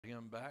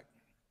him back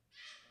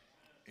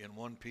in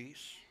one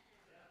piece.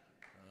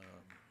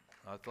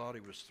 I thought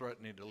he was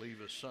threatening to leave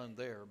his son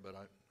there, but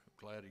I'm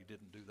glad he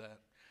didn't do that.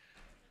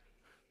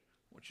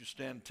 Won't you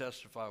stand and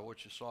testify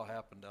what you saw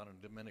happen down in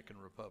Dominican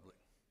Republic?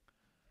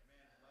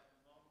 Amen.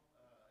 Welcome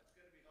home. It's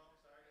good to be home.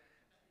 Sorry.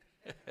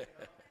 Thank you for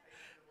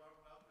the warm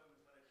welcome is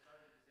what I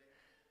started to say.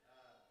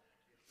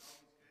 It's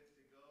always good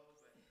to go,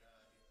 but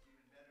it's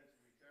even better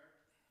to return.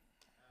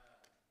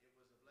 It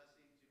was a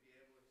blessing to be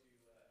able to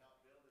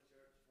help build a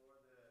church for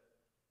the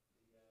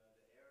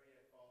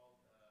area called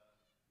La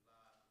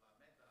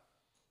Meta.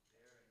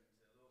 There, and it's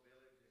a little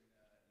village in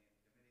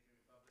Dominican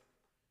Republic.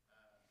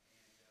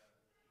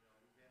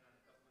 We've been on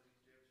a couple of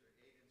these trips. Or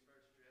Aiden's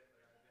first trip,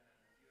 but I've been on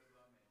a few of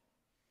them,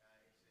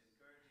 and it's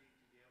encouraging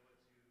to be able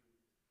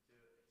to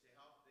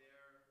help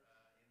there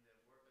in the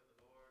work of the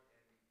Lord,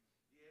 and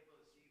be able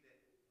to see that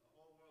a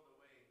whole world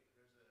away,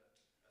 there's a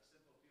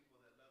simple people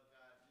that love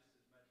God just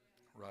as much as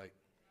we do. Right.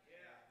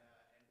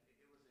 And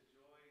it was a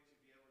joy to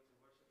be able to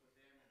worship with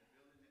them in the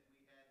building that we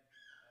had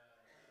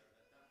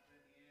a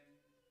thumbprint in,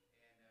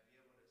 and be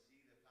able to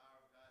see the power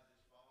of God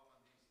just fall on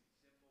these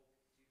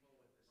simple people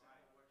with the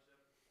simple worship,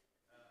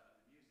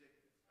 music,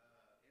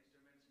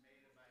 instruments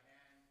made by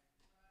hand, and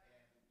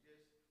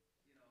just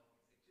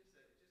it's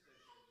just a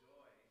joy.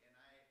 And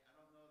I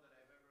don't know that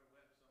I've ever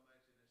wept so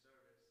much in a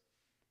service to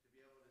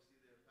be able to see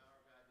the power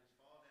of God just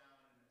fall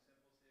down in a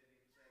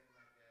simple setting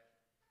like that,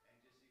 and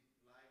just see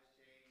lives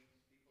change,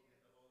 people get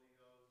the Holy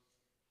Ghost,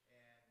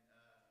 and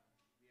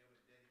be able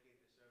to dedicate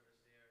the service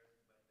there.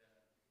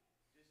 But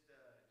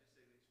just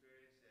an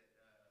experience that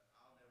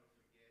I'll never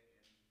forget,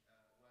 and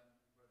one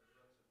for the books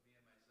of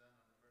me and my son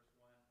on the first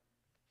one.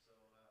 So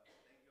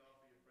thank you all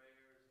for your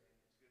prayers, and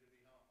it's good to be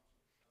home.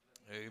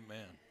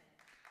 Amen.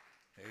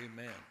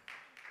 Amen.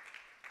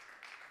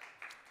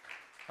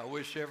 I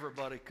wish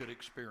everybody could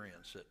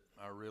experience it.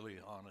 I really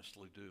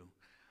honestly do.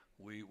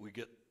 We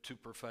get too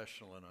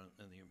professional in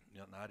the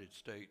United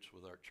States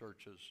with our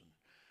churches and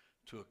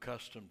too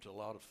accustomed to a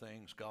lot of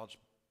things. God's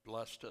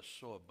blessed us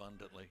so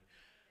abundantly.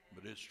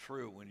 But it's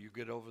true, when you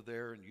get over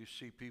there and you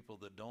see people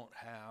that don't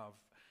have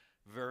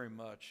very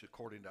much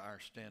according to our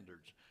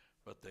standards,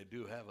 but they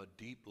do have a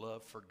deep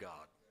love for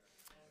God.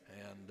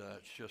 And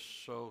it's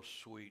just so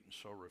sweet and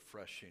so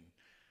refreshing,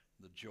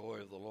 the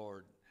joy of the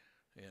Lord.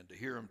 And to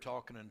hear them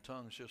talking in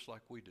tongues just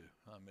like we do.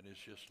 I mean, it's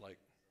just like,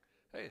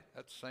 hey,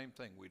 that's the same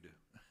thing we do.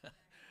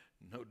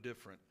 No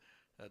different.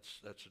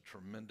 That's a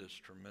tremendous,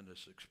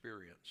 tremendous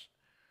experience.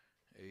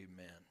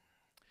 Amen.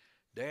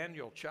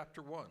 Daniel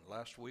chapter 1.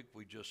 Last week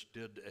we just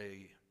did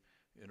a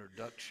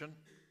introduction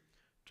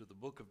to the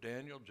book of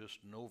Daniel,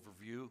 just an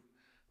overview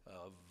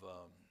of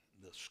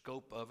the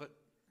scope of it.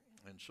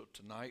 And so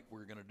tonight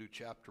we're going to do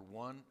chapter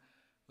 1.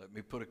 Let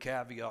me put a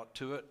caveat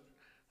to it.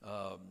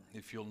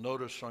 If you'll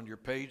notice on your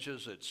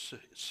pages, it's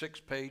 6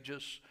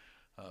 pages,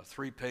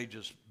 3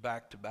 pages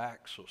back to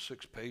back, so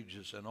 6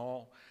 pages in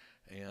all.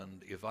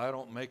 And if I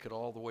don't make it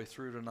all the way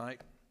through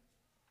tonight,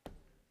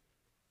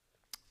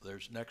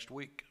 there's next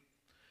week.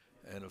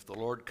 And if the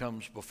Lord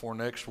comes before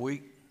next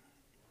week,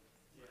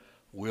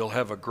 we'll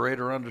have a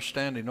greater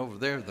understanding over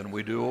there than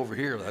we do over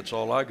here. That's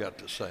all I got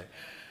to say.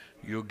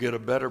 You'll get a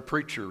better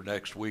preacher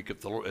next week if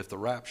the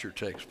rapture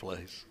takes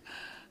place.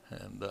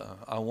 And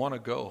I want to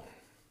go.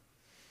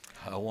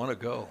 I want to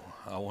go.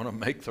 I want to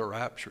make the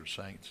rapture,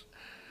 saints.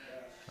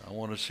 I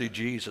want to see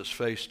Jesus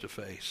face to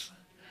face.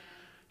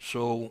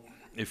 So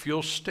if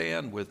you'll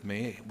stand with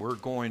me, we're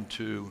just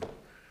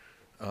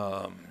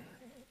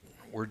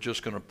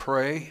going to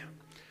pray,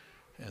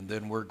 and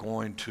then we're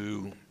going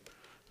to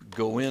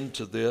go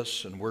into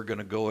this, and we're going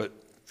to go at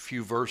a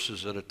few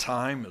verses at a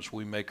time as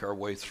we make our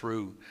way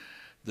through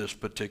this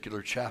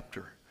particular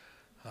chapter.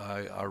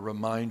 I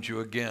remind you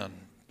again,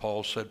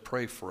 Paul said,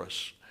 pray for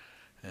us,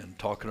 and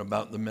talking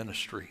about the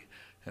ministry.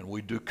 And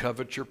we do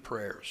covet your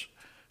prayers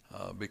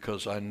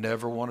because I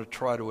never want to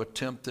try to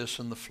attempt this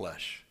in the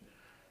flesh.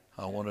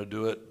 I want to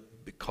do it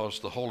because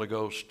the Holy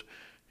Ghost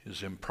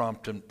is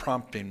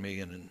prompting me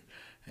and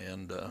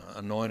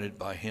anointed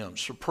by him.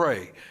 So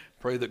pray.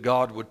 Pray that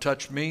God would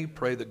touch me.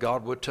 Pray that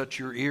God would touch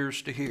your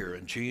ears to hear.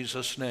 In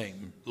Jesus'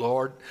 name,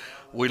 Lord,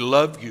 we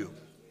love you.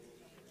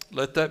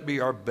 Let that be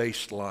our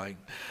baseline.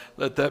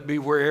 Let that be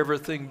where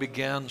everything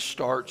begins,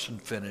 starts, and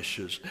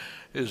finishes,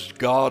 is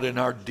God in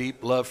our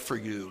deep love for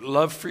you,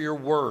 love for your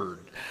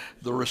word,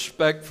 the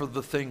respect for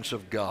the things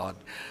of God.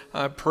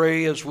 I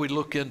pray as we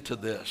look into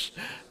this,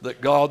 that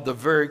God, the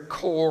very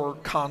core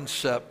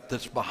concept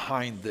that's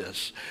behind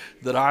this,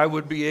 that I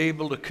would be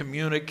able to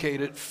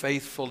communicate it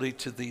faithfully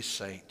to these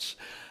saints.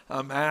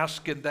 I'm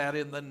asking that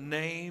in the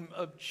name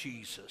of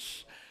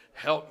Jesus.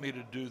 Help me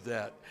to do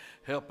that.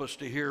 Help us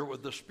to hear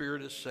what the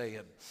Spirit is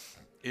saying.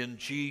 In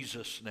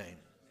Jesus' name.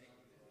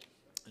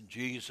 In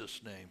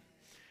Jesus' name.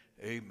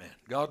 Amen.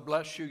 God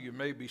bless you. You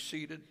may be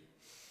seated.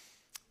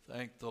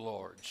 Thank the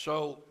Lord.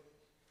 So,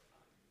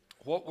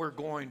 what we're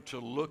going to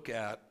look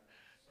at,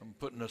 I'm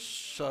putting a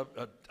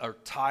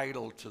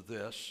title to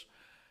this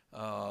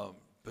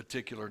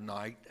particular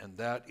night, and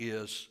that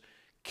is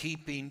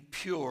Keeping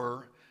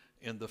Pure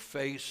in the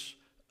Face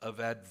of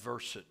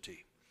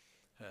adversity.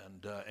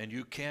 And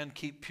you can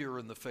keep pure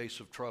in the face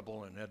of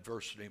trouble and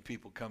adversity and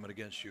people coming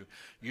against you.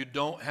 You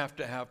don't have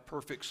to have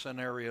perfect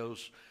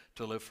scenarios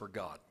to live for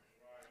God.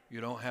 You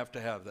don't have to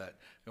have that.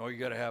 All you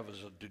got to have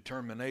is a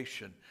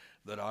determination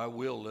that I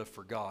will live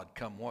for God.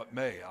 Come what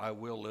may, I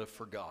will live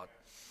for God.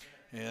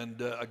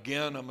 And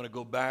again, I'm going to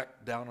go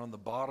back down on the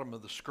bottom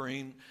of the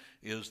screen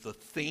is the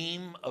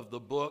theme of the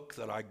book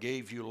that I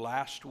gave you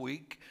last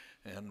week.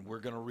 And we're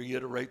going to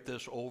reiterate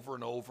this over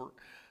and over.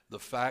 The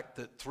fact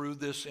that through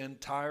this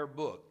entire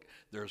book,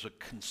 there's a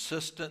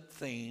consistent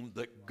theme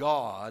that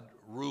God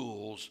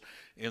rules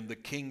in the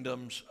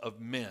kingdoms of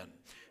men.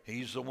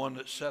 He's the one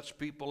that sets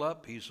people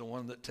up. He's the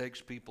one that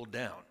takes people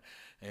down.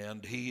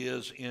 And he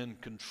is in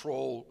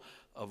control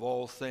of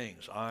all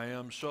things. I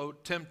am so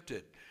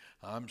tempted.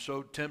 I'm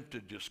so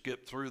tempted to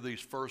skip through these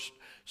first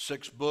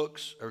 6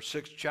 books or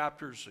 6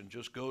 chapters and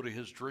just go to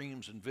his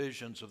dreams and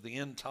visions of the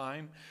end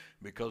time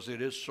because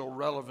it is so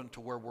relevant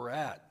to where we're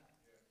at.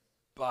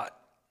 But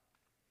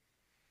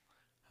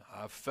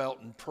I've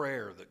felt in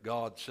prayer that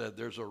God said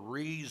there's a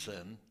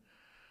reason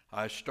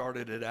I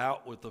started it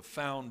out with the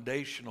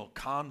foundational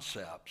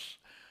concepts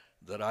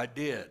that I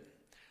did.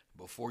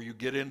 Before you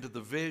get into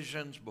the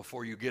visions,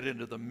 before you get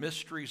into the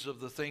mysteries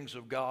of the things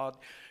of God,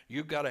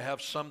 you've got to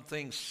have some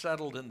things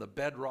settled in the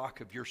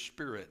bedrock of your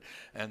spirit,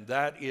 and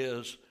that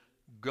is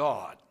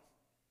God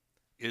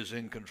is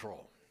in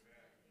control.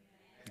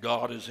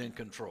 God is in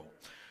control.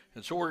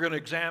 And so we're going to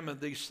examine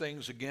these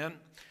things again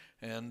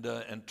and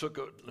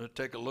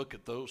take a look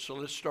at those. So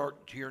let's start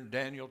here in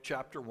Daniel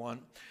chapter 1.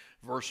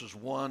 Verses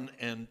 1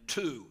 and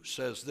 2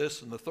 says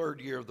this, in the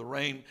 3rd year of the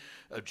reign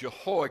of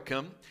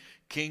Jehoiakim,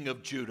 king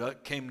of Judah,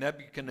 came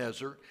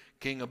Nebuchadnezzar,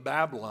 king of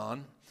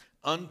Babylon,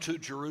 unto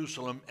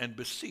Jerusalem and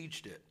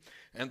besieged it.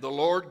 And the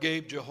Lord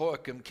gave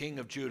Jehoiakim, king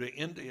of Judah,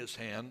 into his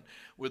hand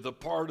with a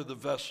part of the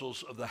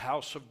vessels of the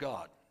house of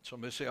God.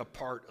 Somebody say a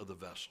part of the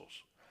vessels.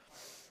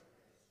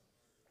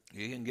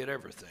 He can get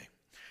everything.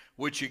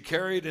 Which he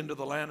carried into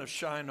the land of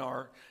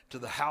Shinar to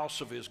the house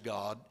of his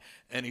God,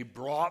 and he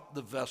brought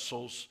the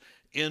vessels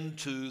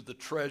into the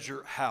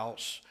treasure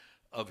house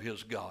of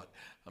his God.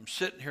 I'm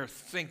sitting here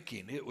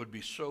thinking it would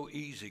be so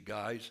easy,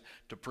 guys,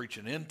 to preach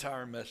an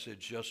entire message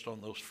just on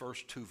those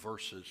first 2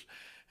 verses.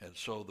 And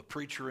so the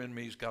preacher in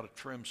me's got to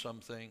trim some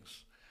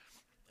things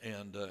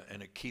and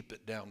keep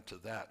it down to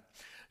that.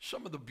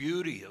 Some of the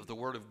beauty of the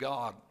Word of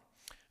God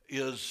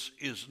is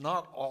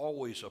not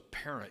always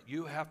apparent.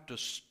 You have to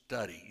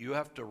study. You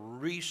have to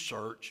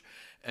research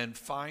and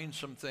find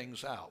some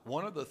things out.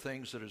 One of the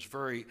things that is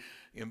very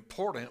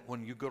important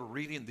when you go to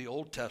reading the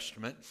Old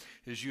Testament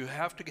is you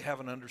have to have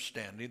an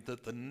understanding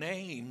that the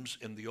names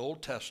in the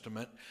Old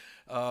Testament,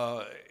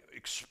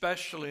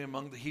 especially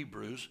among the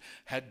Hebrews,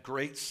 had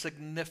great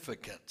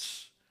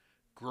significance.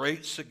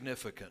 Great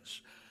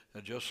significance.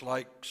 Just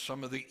like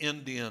some of the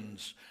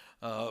Indians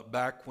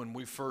back when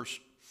we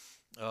first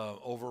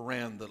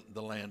overran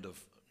the land of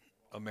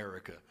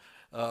America.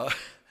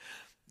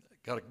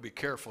 Got to be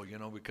careful,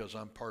 because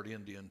I'm part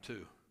Indian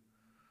too.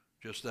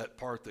 Just that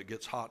part that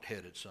gets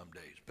hot-headed some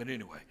days. But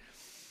anyway,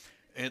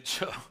 and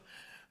so,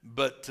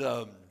 but,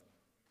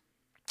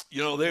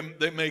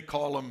 they may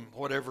call them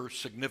whatever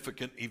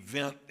significant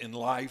event in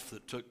life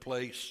that took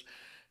place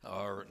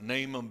or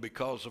name them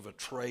because of a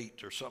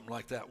trait or something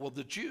like that. Well,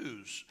 the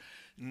Jews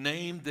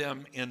named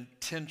them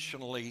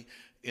intentionally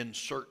in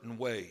certain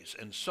ways.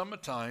 And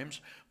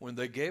sometimes when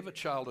they gave a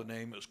child a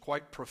name, it was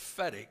quite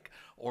prophetic,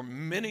 or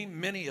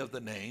many of the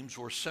names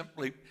were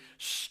simply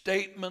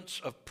statements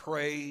of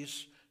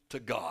praise to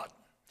God.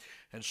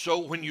 And so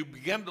when you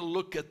begin to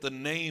look at the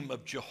name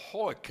of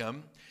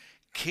Jehoiakim,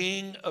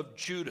 king of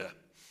Judah,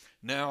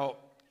 now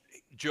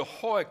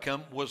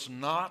Jehoiakim was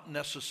not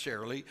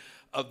necessarily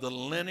of the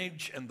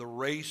lineage and the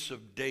race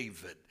of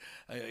David.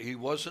 He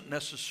wasn't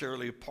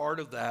necessarily a part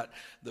of that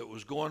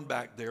was going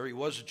back there. He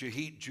was a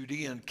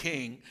Judean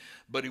king,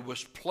 but he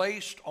was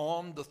placed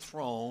on the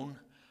throne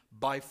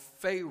by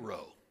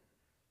Pharaoh.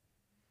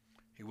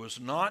 He was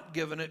not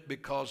given it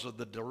because of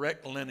the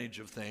direct lineage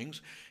of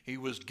things. He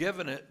was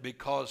given it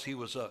because he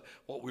was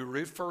what we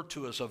refer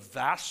to as a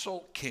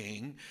vassal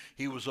king.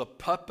 He was a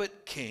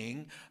puppet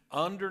king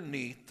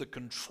underneath the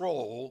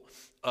control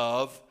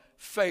of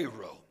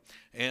Pharaoh.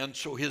 And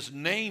so his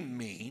name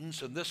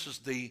means, and this is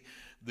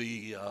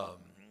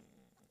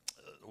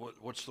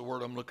what's the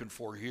word I'm looking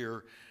for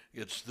here?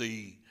 It's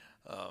the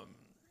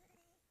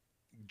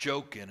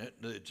joke in it.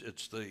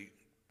 It's the,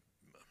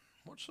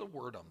 what's the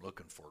word I'm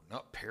looking for?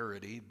 Not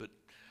parody, but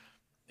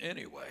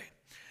anyway,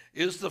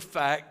 is the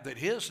fact that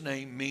his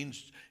name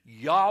means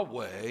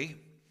Yahweh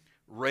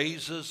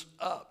raises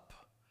up.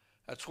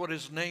 That's what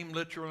his name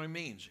literally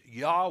means.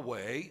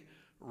 Yahweh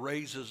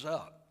raises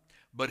up.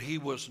 But he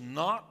was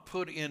not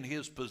put in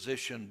his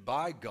position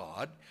by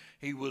God.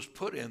 He was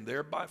put in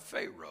there by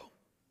Pharaoh.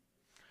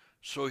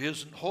 So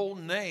his whole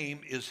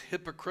name is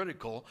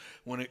hypocritical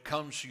when it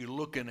comes to you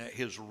looking at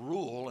his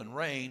rule and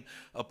reign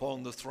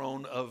upon the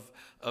throne of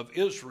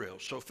Israel.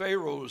 So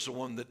Pharaoh is the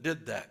one that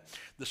did that.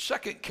 The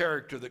second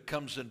character that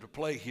comes into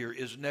play here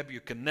is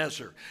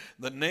Nebuchadnezzar.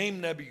 The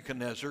name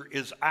Nebuchadnezzar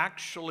is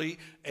actually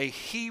a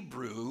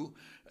Hebrew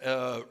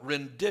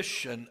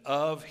rendition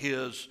of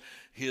his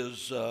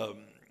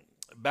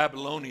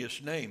Babylonian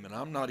name, and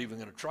I'm not even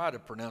going to try to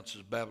pronounce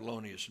his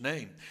Babylonian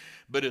name,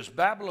 but his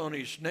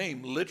Babylonian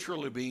name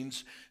literally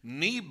means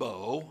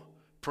Nebo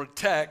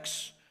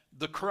protects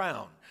the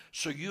crown.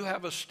 So you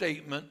have a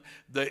statement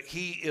that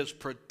he is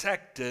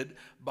protected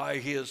by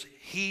his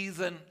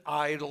heathen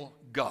idol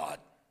god.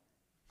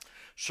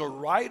 So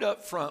right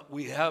up front,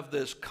 we have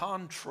this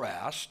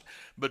contrast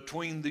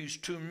between these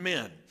two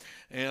men.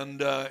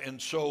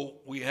 And so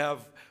we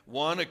have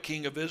one, a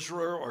king of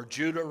Israel, or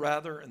Judah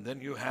rather, and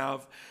then you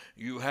have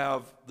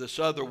this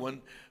other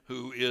one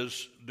who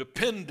is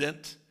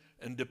dependent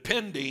and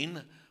depending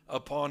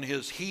upon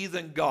his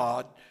heathen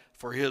god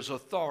for his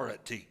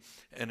authority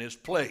and his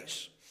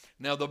place.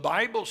 Now the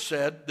Bible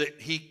said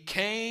that he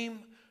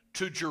came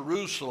to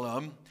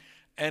Jerusalem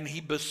and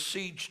he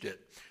besieged it.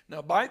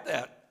 Now by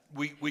that,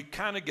 we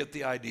kind of get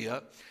the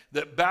idea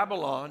that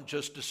Babylon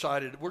just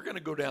decided we're going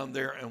to go down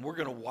there and we're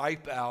going to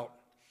wipe out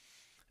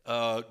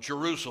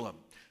Jerusalem.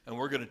 And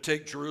we're going to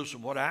take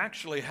Jerusalem. What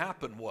actually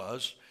happened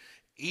was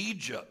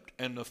Egypt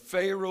and the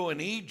Pharaoh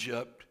in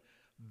Egypt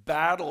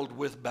battled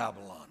with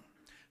Babylon.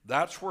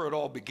 That's where it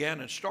all began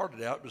and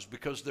started out, was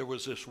because there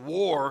was this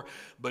war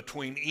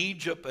between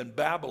Egypt and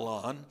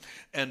Babylon.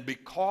 And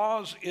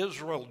because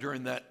Israel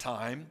during that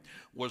time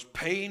was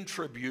paying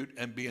tribute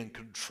and being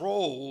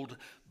controlled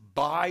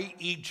by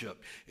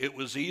Egypt, it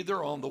was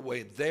either on the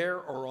way there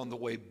or on the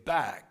way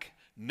back.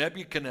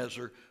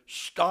 Nebuchadnezzar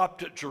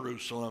stopped at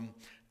Jerusalem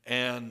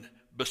and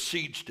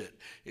besieged it.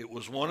 It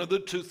was one of the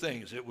two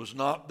things. It was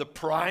not the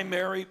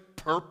primary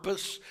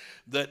purpose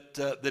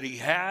that he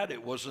had.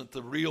 It wasn't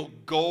the real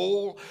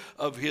goal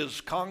of his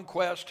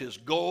conquest. His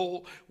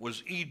goal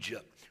was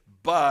Egypt.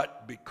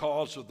 But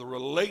because of the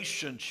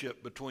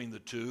relationship between the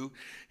two,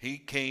 he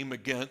came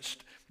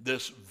against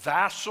this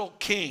vassal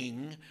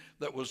king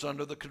that was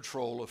under the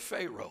control of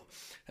Pharaoh.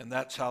 And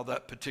that's how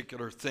that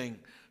particular thing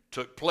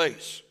took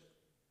place.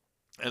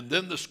 And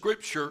then the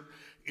scripture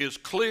is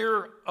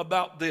clear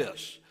about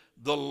this.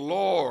 The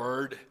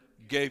Lord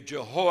gave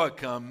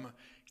Jehoiakim,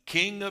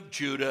 king of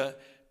Judah,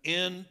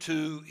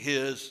 into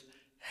his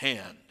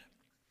hand.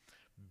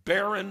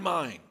 Bear in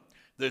mind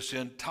this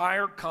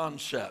entire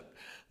concept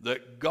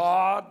that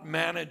God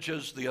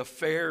manages the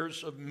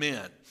affairs of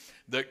men,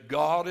 that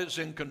God is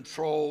in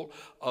control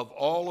of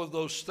all of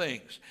those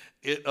things.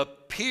 It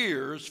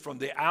appears from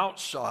the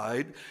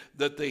outside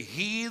that the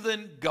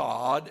heathen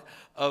god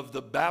of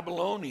the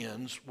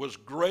Babylonians was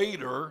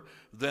greater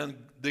than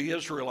the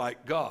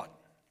Israelite God.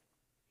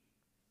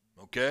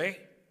 Okay?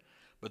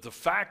 But the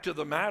fact of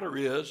the matter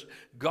is,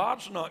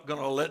 God's not going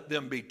to let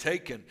them be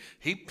taken.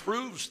 He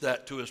proves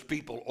that to his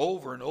people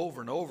over and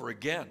over and over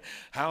again.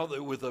 How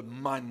that with a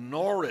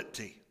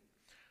minority,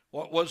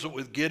 what was it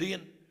with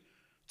Gideon?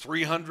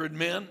 300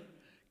 men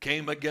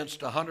came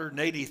against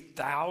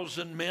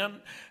 180,000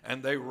 men,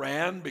 and they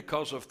ran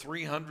because of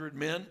 300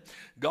 men.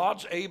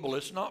 God's able.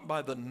 It's not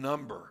by the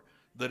number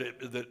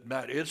that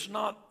matters. It's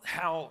not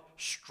how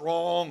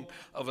strong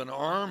of an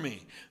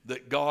army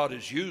that God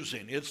is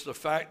using. It's the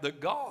fact that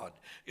God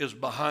is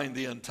behind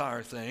the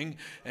entire thing,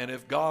 and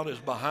if God is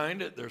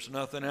behind it, there's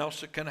nothing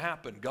else that can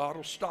happen. God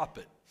will stop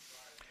it.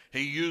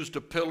 He used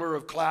a pillar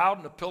of cloud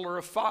and a pillar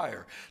of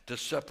fire to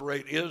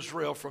separate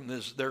Israel from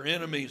their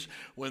enemies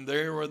when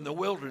they were in the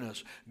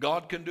wilderness.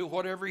 God can do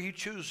whatever he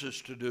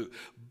chooses to do.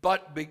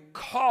 But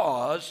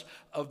because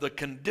of the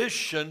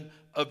condition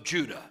of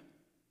Judah,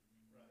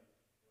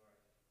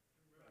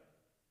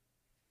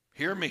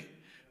 hear me,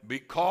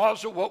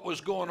 because of what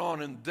was going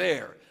on in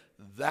there,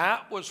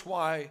 that was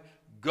why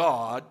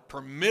God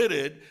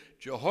permitted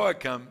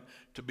Jehoiakim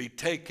to be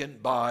taken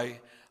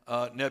by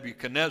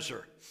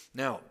Nebuchadnezzar.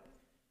 Now,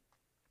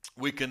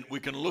 we can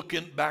look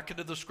back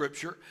into the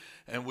scripture,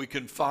 and we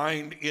can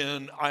find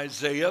in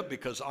Isaiah,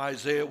 because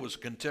Isaiah was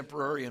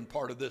contemporary and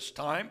part of this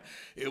time.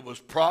 It was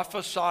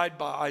prophesied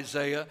by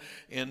Isaiah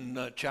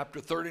in chapter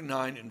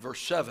 39 in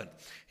verse 7.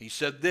 He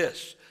said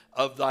this,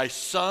 "Of thy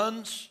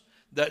sons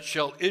that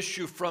shall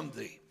issue from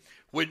thee,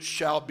 which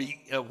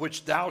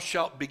thou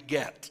shalt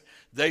beget,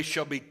 they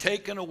shall be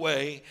taken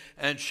away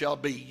and shall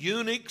be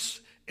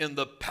eunuchs in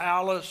the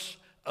palace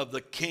of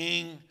the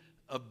king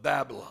of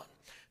Babylon."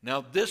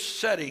 Now, this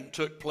setting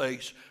took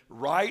place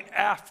right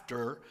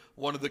after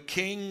one of the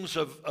kings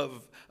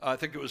of I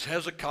think it was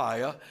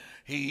Hezekiah.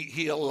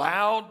 He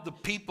allowed the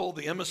people,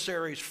 the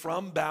emissaries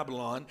from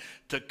Babylon,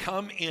 to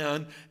come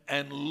in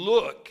and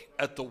look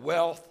at the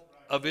wealth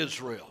of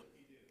Israel.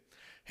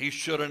 He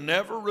should have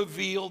never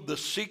revealed the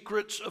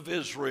secrets of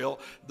Israel,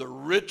 the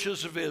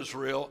riches of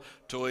Israel,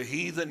 to a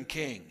heathen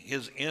king,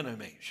 his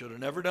enemy. Should have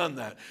never done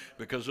that,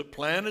 because it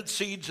planted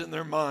seeds in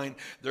their mind.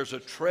 There's a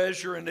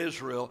treasure in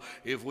Israel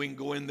if we can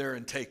go in there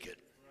and take it.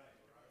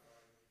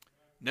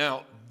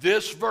 Now,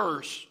 this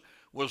verse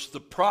was the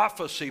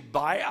prophecy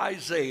by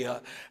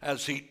Isaiah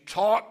as he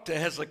talked to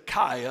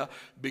Hezekiah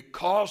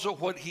because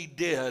of what he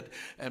did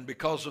and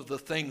because of the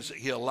things that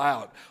he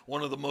allowed.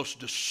 One of the most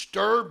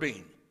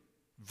disturbing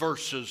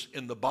verses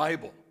in the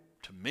Bible,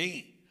 to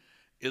me,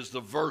 is the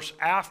verse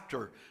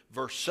after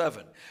verse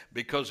 7,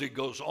 because he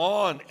goes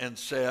on and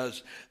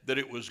says that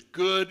it was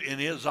good in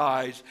his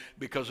eyes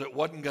because it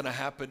wasn't going to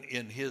happen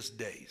in his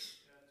days.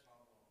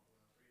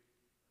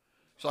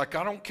 It's like,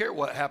 I don't care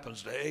what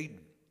happens to Aiden,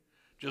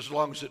 just as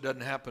long as it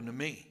doesn't happen to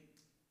me.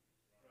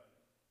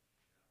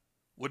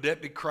 Would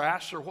that be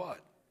crass or what?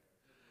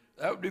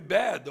 That would be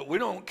bad, that we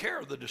don't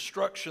care the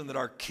destruction that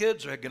our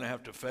kids are going to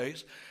have to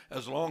face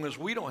as long as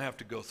we don't have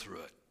to go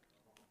through it.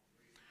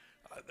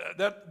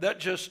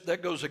 That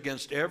goes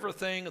against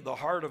everything in the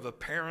heart of a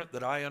parent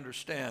that I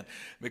understand,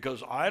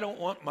 because I don't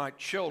want my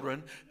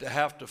children to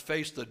have to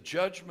face the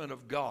judgment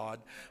of God.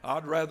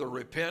 I'd rather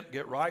repent,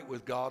 get right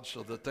with God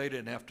so that they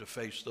didn't have to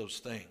face those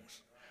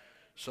things.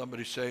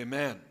 Somebody say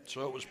amen.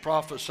 So it was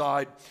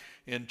prophesied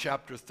in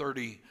chapter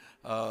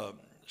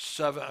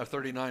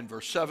 39,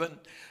 verse 7.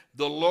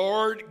 The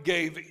Lord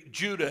gave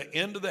Judah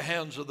into the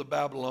hands of the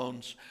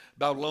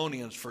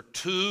Babylonians for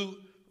 2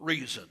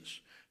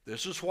 reasons.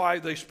 This is why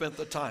they spent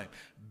the time.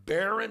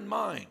 Bear in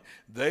mind,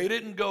 they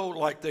didn't go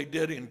like they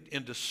did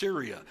into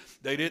Syria.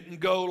 They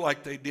didn't go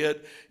like they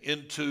did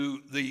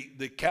into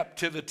the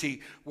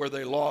captivity where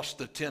they lost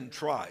the 10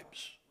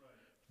 tribes.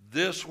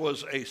 This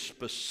was a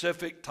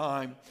specific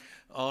time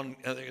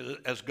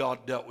as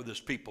God dealt with his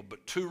people.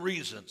 But 2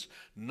 reasons.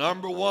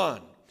 Number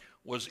 1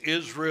 was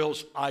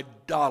Israel's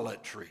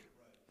idolatry.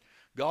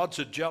 God's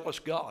a jealous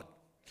God.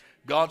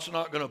 God's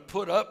not going to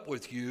put up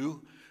with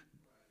you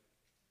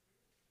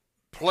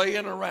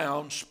playing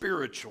around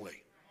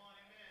spiritually.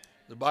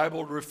 The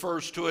Bible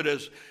refers to it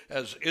as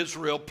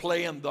Israel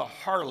playing the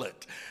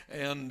harlot.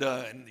 And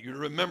you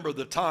remember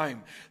the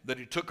time that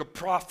he took a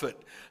prophet,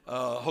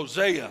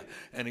 Hosea,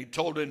 and he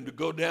told him to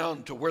go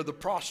down to where the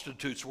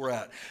prostitutes were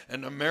at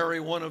and to marry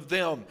one of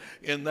them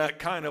in that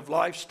kind of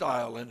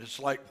lifestyle. And it's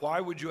like, why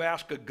would you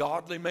ask a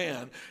godly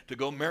man to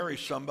go marry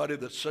somebody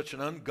that's such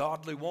an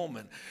ungodly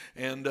woman?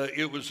 And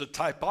it was a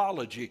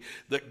typology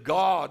that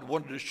God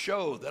wanted to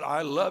show that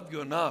I love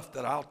you enough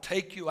that I'll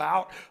take you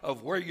out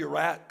of where you're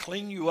at,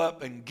 clean you up,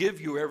 and give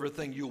you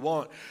everything you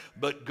want.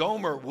 But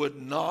Gomer would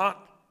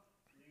not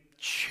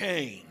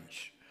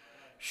change.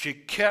 She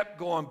kept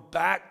going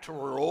back to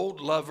her old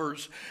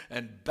lovers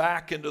and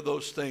back into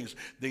those things.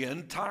 The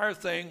entire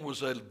thing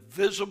was a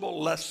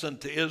visible lesson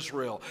to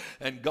Israel.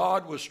 And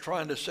God was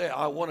trying to say,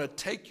 I want to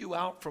take you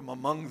out from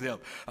among them.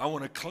 I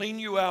want to clean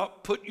you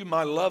out, put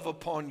my love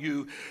upon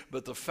you.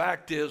 But the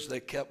fact is,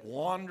 they kept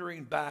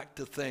wandering back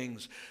to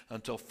things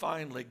until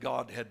finally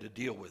God had to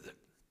deal with it.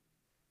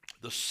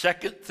 The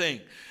second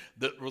thing,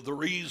 the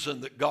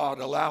reason that God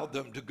allowed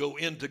them to go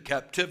into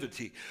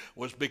captivity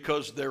was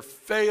because their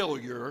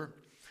failure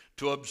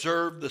to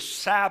observe the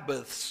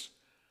Sabbaths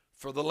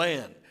for the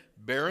land.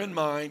 Bear in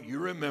mind, you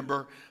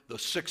remember the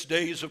 6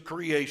 days of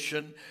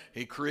creation.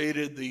 He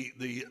created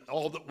the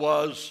all that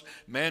was,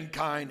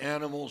 mankind,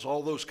 animals,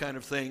 all those kind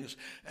of things.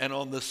 And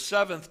on the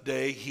 7th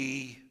day,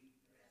 he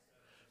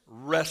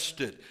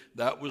rested.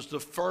 That was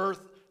the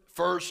first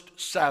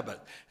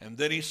Sabbath. And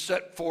then he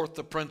set forth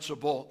the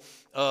principle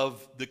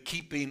of the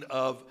keeping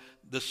of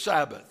the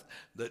Sabbath,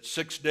 that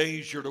 6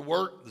 days you're to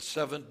work, the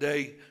 7th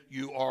day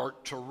you are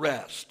to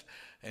rest.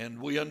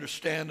 And we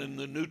understand in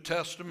the New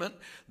Testament,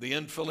 the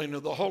infilling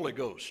of the Holy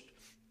Ghost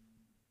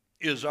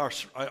is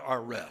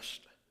our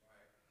rest.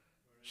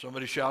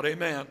 Somebody shout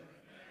amen.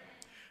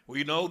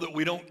 We know that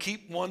we don't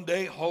keep one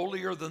day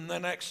holier than the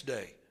next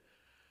day.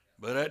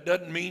 But that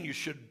doesn't mean you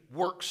should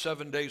work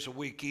 7 days a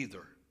week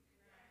either.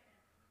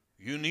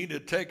 You need to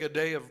take a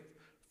day of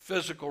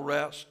physical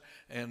rest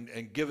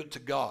and give it to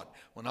God.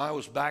 When I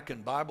was back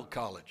in Bible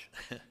college,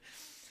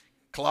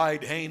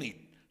 Clyde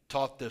Haney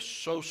taught this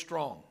so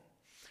strong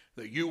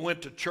that you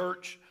went to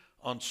church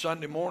on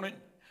Sunday morning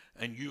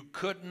and you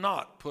could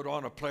not put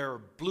on a pair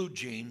of blue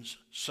jeans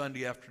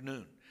Sunday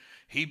afternoon.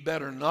 He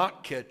better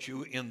not catch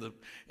you in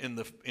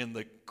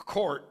the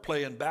court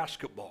playing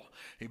basketball.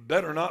 He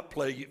better not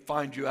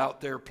find you out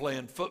there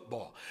playing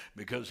football,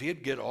 because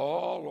he'd get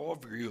all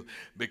over you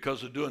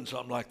because of doing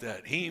something like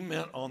that. He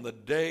meant on the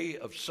day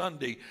of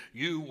Sunday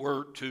you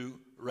were to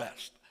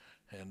rest,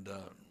 and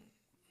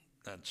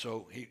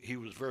so he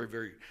was very,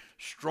 very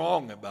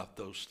strong about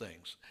those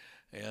things,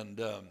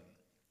 and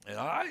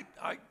I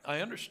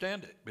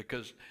understand it,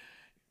 because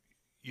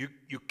you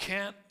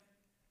can't.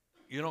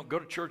 You don't go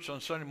to church on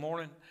Sunday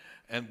morning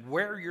and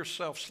wear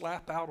yourself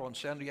slap out on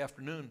Sunday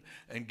afternoon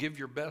and give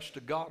your best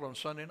to God on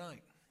Sunday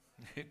night.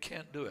 You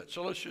can't do it.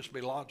 So let's just be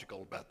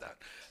logical about that.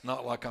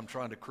 Not like I'm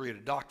trying to create a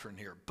doctrine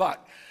here.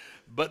 But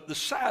But the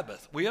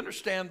Sabbath, we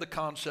understand the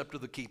concept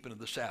of the keeping of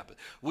the Sabbath.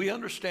 We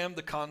understand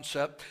the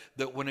concept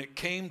that when it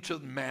came to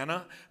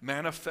manna,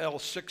 manna fell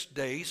 6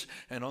 days,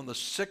 and on the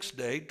 6th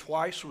day,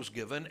 twice was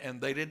given, and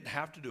they didn't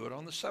have to do it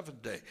on the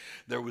 7th day.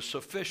 There was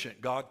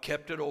sufficient. God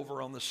kept it over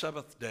on the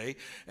 7th day,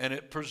 and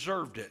it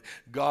preserved it.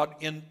 God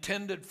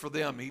intended for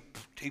them, He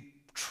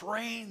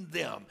trained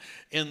them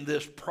in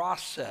this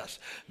process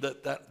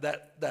that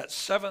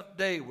 7th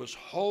day was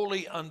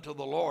holy unto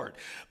the Lord.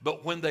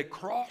 But when they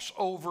cross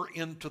over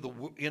into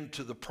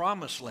the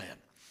promised land,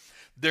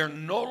 they're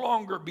no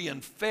longer being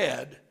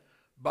fed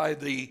by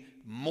the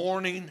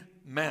morning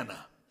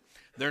manna.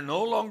 They're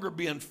no longer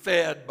being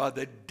fed by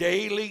the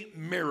daily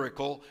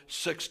miracle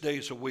 6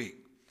 days a week.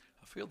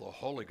 I feel the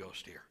Holy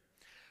Ghost here.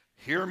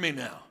 Hear me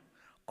now.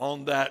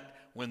 On that,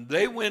 when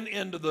they went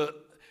into the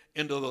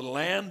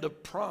land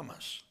of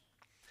promise,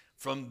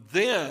 from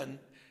then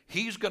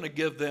He's going to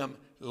give them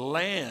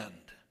land,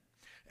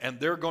 and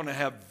they're going to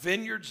have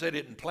vineyards they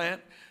didn't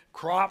plant,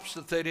 crops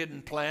that they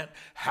didn't plant,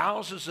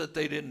 houses that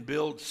they didn't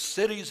build,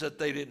 cities that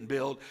they didn't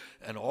build,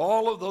 and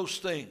all of those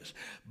things.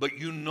 But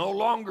you no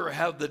longer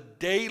have the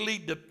daily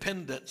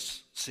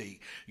dependency.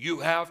 You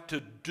have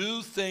to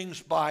do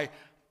things by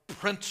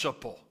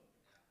principle.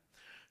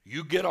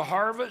 You get a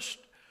harvest,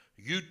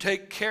 you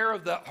take care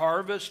of that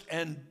harvest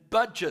and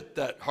budget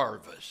that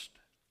harvest.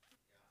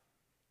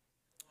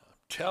 I'm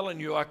telling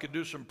you, I could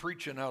do some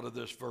preaching out of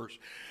this verse,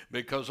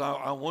 because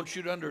I want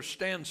you to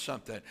understand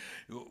something.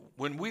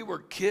 When we were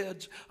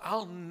kids,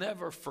 I'll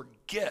never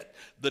forget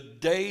the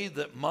day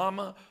that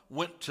Mama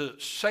went to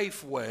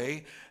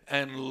Safeway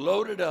and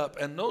loaded up,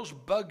 and those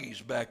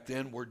buggies back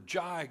then were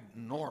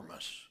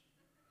ginormous.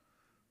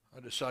 I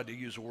decided to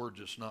use a word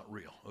that's not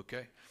real,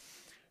 okay?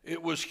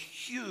 It was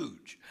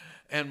huge.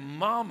 And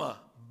Mama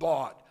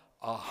bought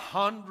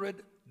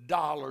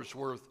 $100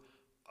 worth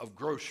of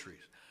groceries.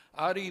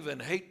 I'd even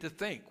hate to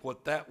think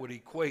what that would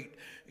equate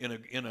in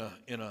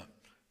a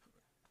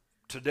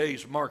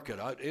today's market.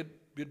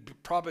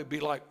 It'd probably be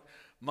like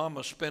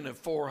Mama spending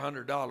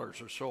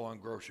 $400 or so on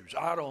groceries.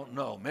 I don't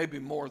know, maybe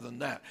more than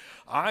that.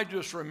 I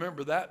just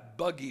remember that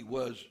buggy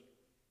was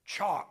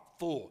chock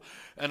full.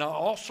 And I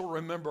also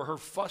remember her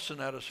fussing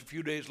at us a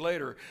few days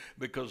later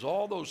because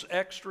all those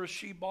extras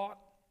she bought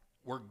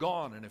were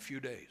gone in a few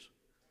days.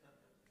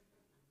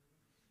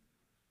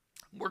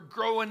 We're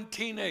growing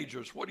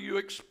teenagers. What do you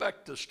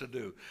expect us to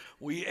do?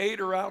 We ate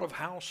her out of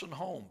house and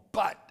home.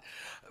 But,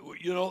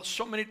 you know,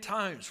 so many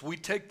times we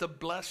take the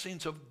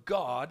blessings of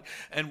God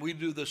and we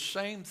do the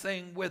same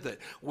thing with it.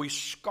 We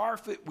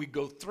scarf it, we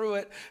go through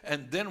it,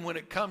 and then when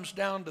it comes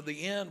down to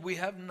the end, we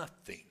have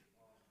nothing.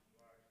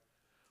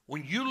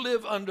 When you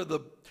live under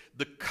the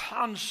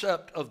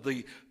concept of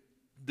the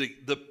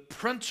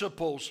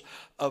principles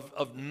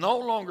of no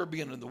longer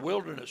being in the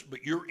wilderness,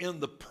 but you're in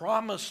the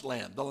promised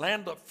land, the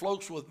land that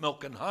flows with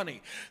milk and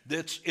honey.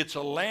 It's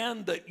a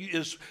land that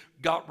is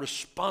got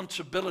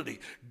responsibility.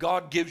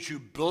 God gives you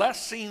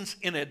blessings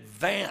in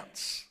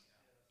advance.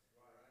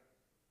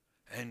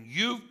 And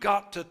you've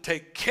got to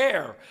take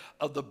care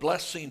of the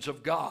blessings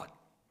of God.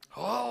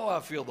 Oh, I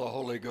feel the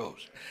Holy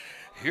Ghost.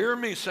 Hear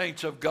me,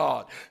 saints of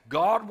God.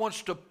 God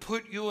wants to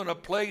put you in a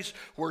place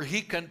where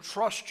He can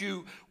trust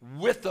you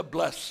with a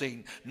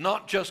blessing,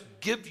 not just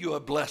give you a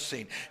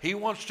blessing. He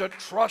wants to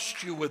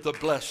trust you with a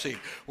blessing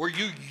where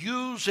you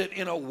use it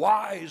in a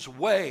wise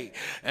way.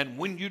 And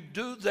when you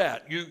do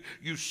that,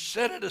 you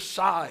set it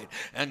aside.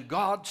 And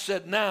God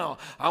said, now,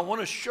 I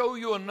want to show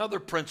you another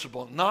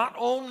principle. Not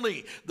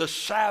only the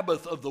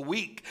Sabbath of the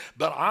week,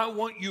 but I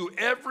want you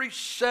every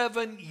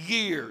 7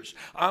 years,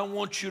 I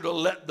want you to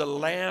let the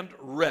land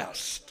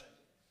rest.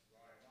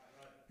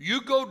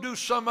 You go do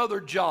some other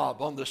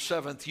job on the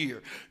 7th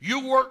year.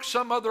 You work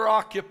some other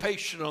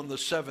occupation on the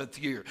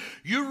 7th year.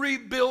 You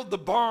rebuild the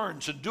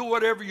barns and do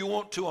whatever you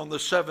want to on the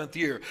 7th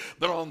year.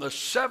 But on the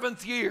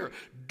 7th year,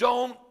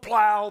 don't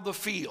plow the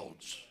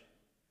fields.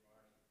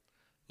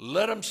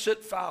 Let them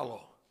sit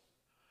fallow.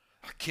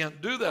 I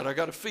can't do that. I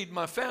got to feed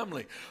my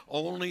family.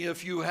 Only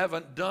if you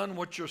haven't done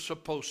what you're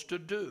supposed to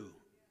do.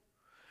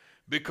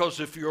 Because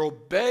if you're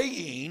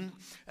obeying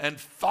and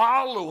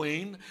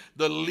following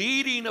the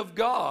leading of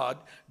God,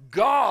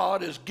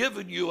 God has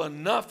given you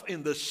enough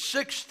in the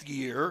 6th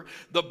year,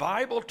 the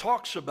Bible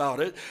talks about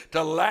it,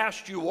 to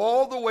last you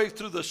all the way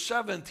through the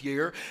 7th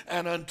year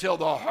and until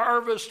the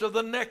harvest of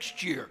the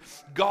next year.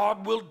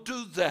 God will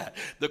do that.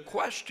 The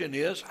question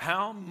is,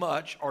 how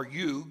much are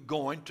you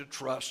going to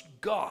trust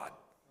God?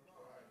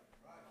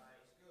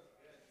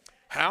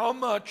 How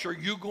much are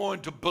you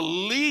going to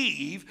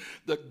believe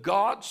that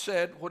God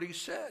said what He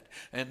said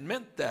and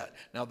meant that?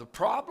 Now, the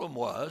problem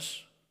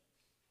was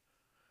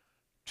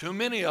too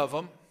many of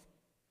them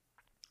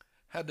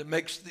had to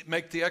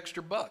make the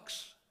extra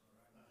bucks.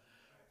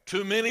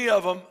 Too many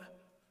of them,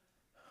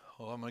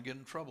 oh, I'm going to get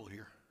in trouble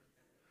here.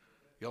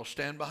 Y'all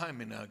stand behind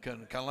me now,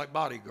 kind of like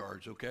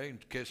bodyguards, okay, in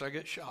case I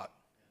get shot.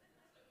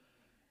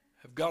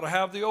 Have got to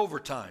have the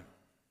overtime.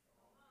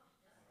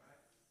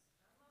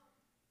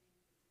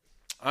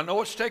 I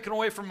know it's taken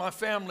away from my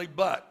family,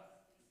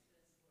 but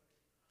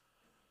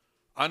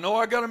I know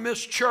I got to miss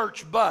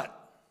church, but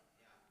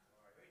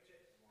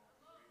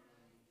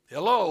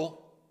hello,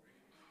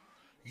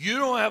 you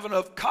don't have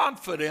enough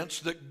confidence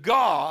that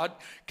God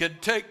can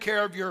take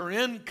care of your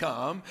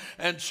income,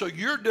 and so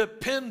you're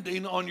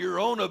depending on your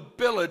own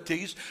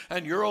abilities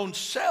and your own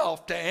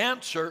self to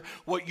answer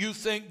what you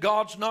think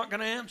God's not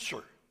going to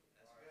answer.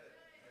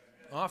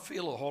 I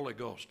feel the Holy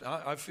Ghost.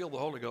 I feel the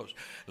Holy Ghost.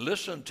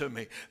 Listen to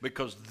me,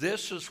 because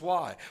this is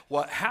why.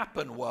 What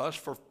happened was,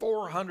 for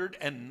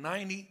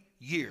 490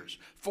 years,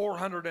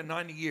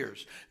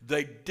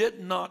 they did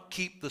not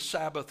keep the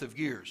Sabbath of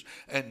years.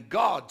 And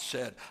God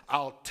said,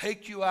 I'll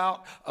take you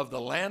out of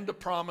the land of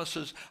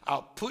promises.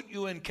 I'll put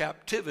you in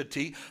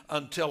captivity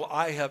until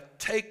I have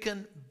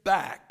taken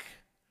back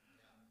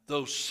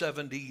those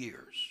 70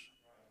 years.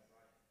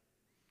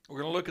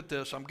 We're going to look at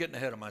this. I'm getting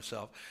ahead of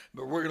myself,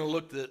 but we're going to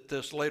look at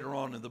this later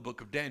on in the book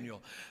of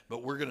Daniel.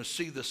 But we're going to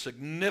see the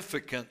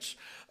significance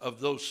of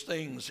those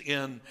things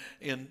in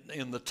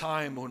the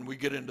time when we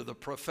get into the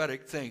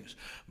prophetic things.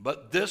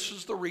 But this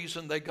is the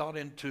reason they got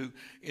into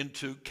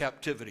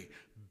captivity.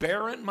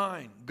 Bear in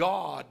mind,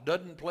 God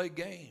doesn't play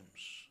games.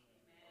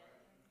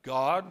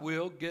 God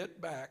will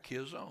get back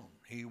his own.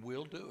 He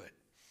will do it.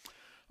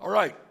 All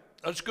right,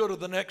 let's go to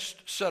the next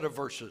set of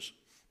verses.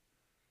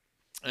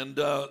 And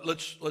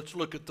let's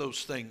look at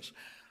those things.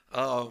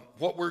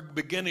 What we're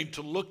beginning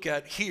to look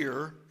at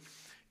here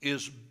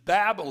is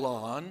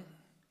Babylon,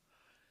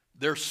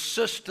 their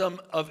system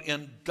of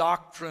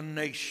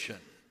indoctrination.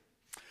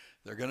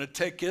 They're going to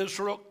take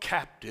Israel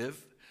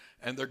captive,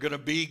 and they're going to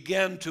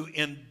begin to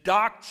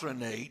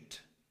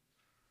indoctrinate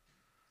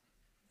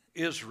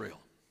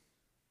Israel.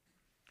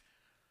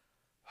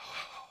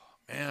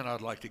 Oh, man,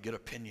 I'd like to get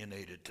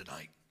opinionated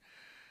tonight,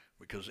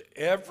 because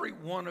every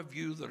one of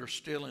you that are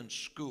still in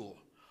school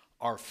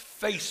are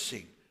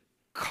facing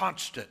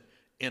constant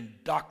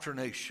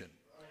indoctrination.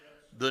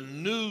 The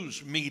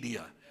news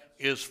media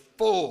is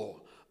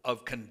full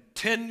of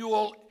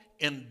continual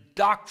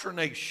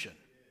indoctrination.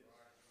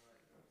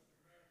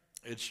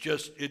 It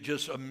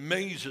just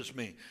amazes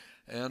me.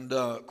 And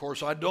of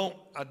course, I don't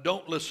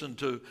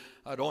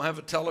have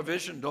a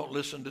television, don't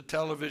listen to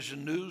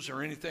television news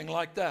or anything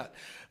like that.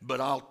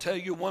 But I'll tell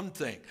you one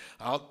thing.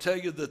 I'll tell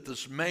you that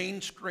this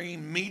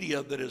mainstream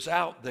media that is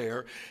out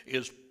there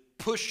is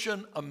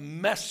pushing a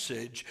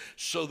message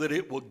so that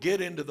it will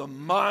get into the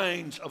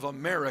minds of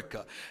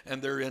America,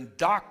 and they're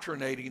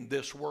indoctrinating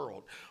this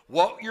world.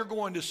 What you're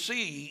going to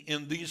see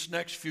in these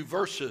next few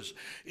verses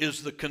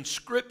is the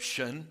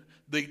conscription,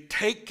 the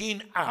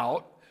taking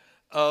out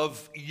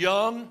of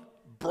young,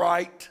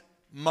 bright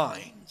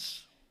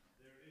minds.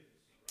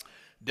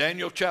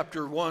 Daniel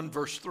chapter 1,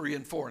 verse 3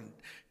 and 4. And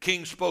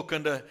King spoke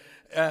unto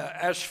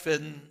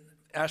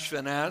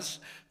Ashpenaz,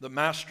 the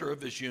master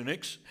of his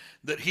eunuchs,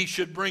 that he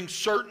should bring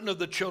certain of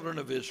the children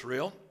of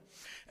Israel,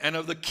 and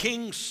of the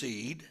king's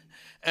seed,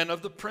 and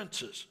of the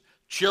princes,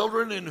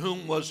 children in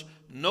whom was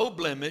no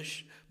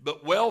blemish,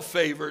 but well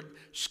favored,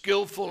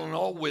 skillful in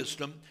all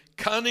wisdom,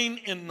 cunning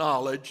in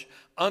knowledge,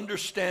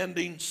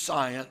 understanding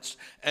science,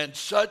 and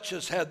such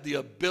as had the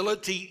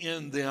ability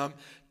in them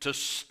to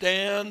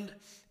stand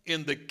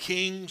in the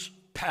king's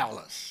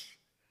palace.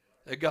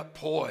 They got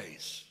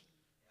poise.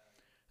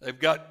 They've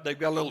got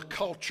a little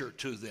culture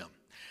to them.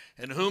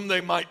 And whom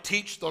they might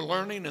teach the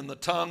learning in the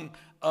tongue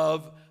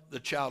of the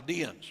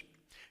Chaldeans.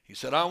 He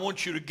said, I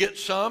want you to get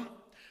some,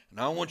 and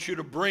I want you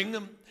to bring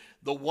them,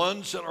 the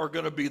ones that are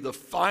going to be the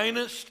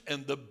finest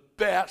and the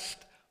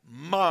best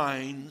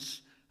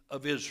minds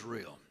of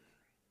Israel.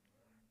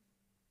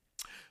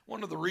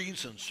 One of the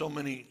reasons so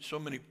many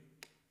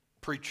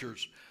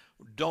preachers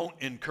don't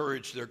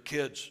encourage their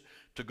kids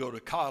to go to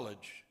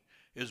college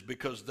is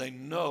because they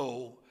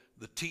know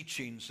the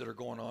teachings that are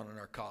going on in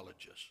our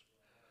colleges.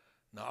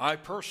 Now, I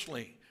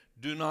personally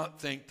do not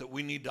think that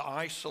we need to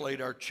isolate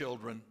our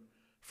children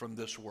from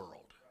this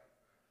world.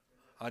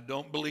 I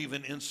don't believe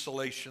in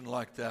insulation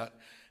like that.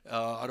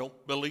 I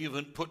don't believe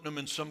in putting them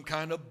in some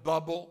kind of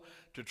bubble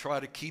to try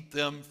to keep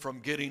them from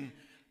getting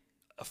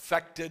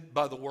affected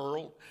by the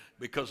world,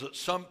 because at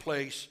some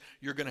place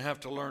you're going to have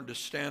to learn to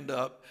stand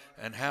up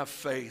and have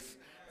faith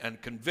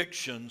and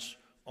convictions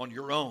on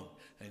your own.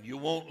 And you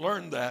won't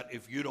learn that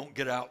if you don't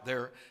get out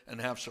there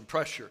and have some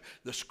pressure.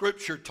 The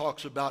scripture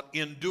talks about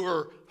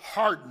endure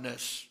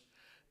hardness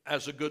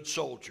as a good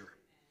soldier.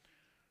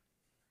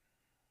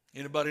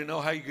 Anybody know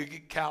how you could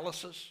get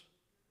calluses?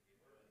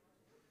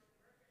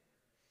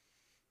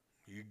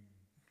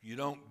 You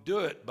don't do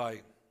it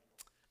by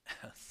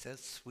so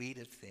sweet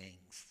of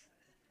things.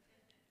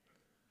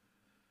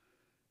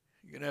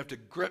 You're going to have to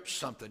grip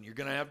something. You're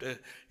going to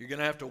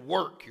have to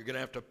work. You're going to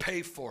have to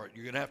pay for it.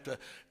 You're going to have to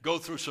go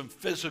through some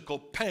physical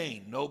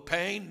pain. No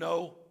pain,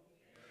 no.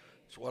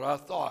 That's what I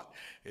thought.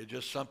 It's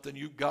just something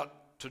you've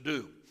got to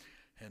do.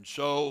 And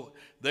so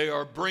they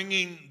are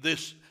bringing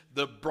this,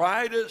 the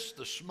brightest,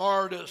 the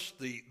smartest,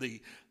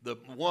 the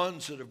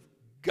ones that have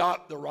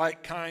got the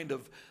right kind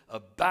of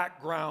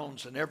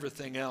backgrounds and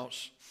everything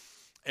else.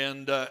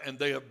 And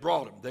they have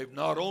brought them. They've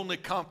not only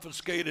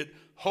confiscated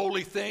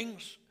holy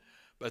things,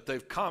 but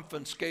they've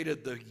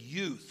confiscated the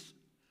youth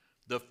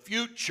the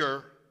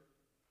future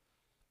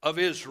of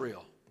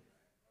Israel.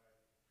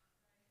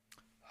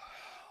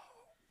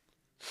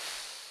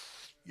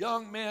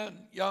 Young men,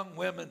 young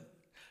women,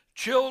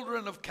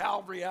 children of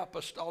Calvary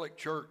Apostolic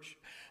Church,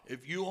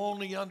 if you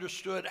only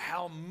understood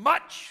how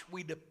much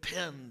we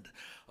depend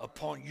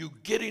upon you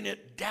getting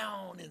it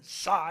down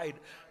inside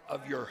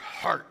of your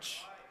hearts.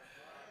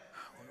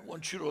 I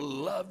want you to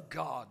love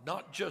God,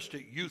 not just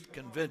at youth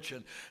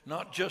convention,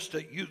 not just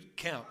at youth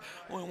camp.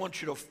 We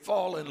want you to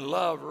fall in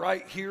love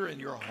right here in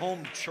your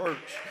home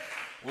church.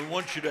 We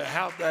want you to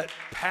have that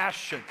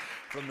passion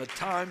from the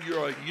time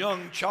you're a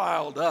young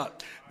child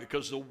up,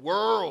 because the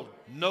world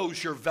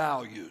knows your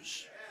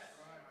values.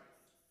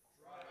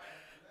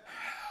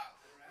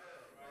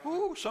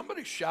 Ooh,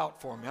 somebody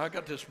shout for me. I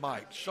got this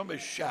mic. Somebody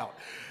shout.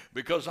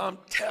 Because I'm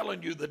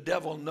telling you, the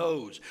devil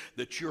knows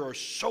that you are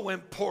so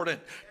important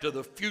to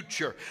the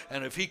future.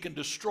 And if he can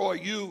destroy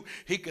you,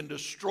 he can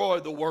destroy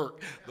the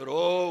work. But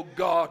oh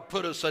God,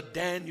 put us a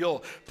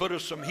Daniel, put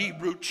us some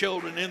Hebrew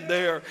children in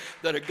there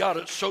that have got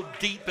it so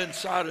deep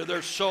inside of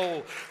their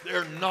soul,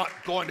 they're not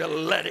going to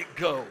let it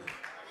go.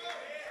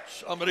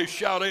 Somebody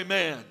shout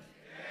amen. Amen.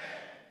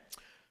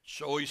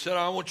 So he said,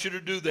 I want you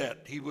to do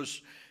that.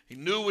 He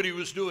knew what he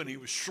was doing. He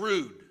was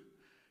shrewd.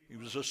 He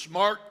was a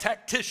smart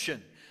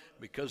tactician,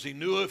 because he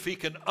knew if he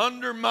can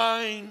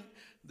undermine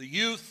the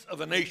youth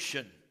of a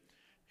nation,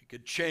 he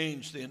could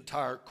change the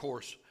entire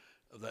course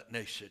of that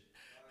nation.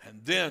 And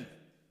then,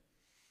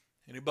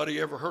 anybody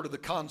ever heard of the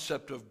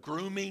concept of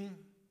grooming?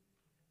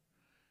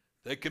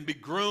 They can be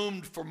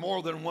groomed for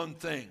more than one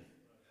thing.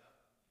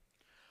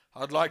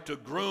 I'd like to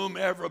groom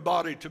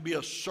everybody to be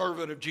a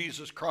servant of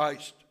Jesus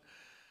Christ.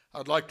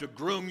 I'd like to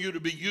groom you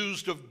to be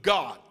used of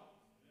God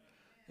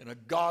in a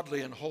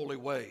godly and holy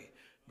way,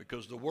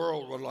 because the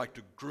world would like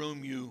to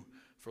groom you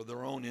for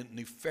their own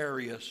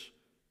nefarious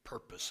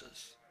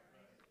purposes.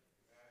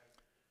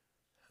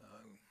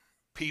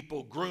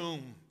 People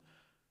groom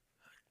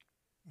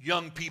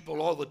young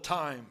people all the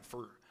time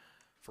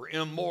for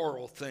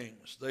immoral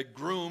things. They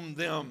groom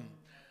them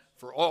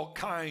for all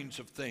kinds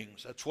of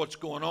things. That's what's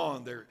going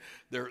on.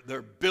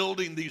 They're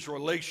building these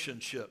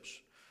relationships.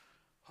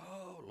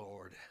 Oh,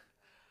 Lord.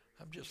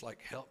 I'm just like,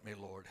 help me,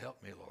 Lord,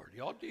 help me, Lord.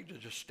 Y'all need to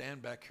just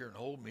stand back here and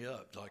hold me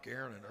up like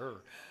Aaron and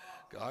Hur.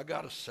 I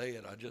got to say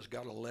it. I just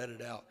got to let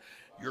it out.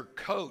 Your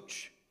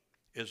coach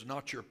is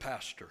not your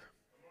pastor.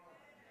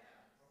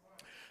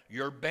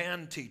 Your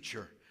band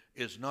teacher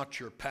is not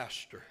your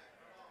pastor.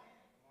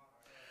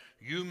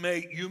 You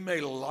may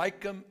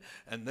like them,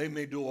 and they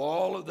may do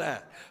all of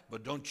that,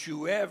 but don't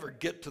you ever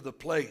get to the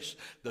place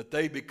that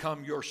they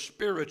become your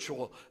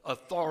spiritual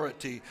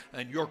authority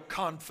and your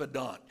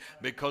confidant,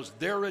 because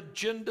their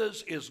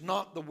agendas is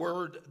not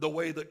the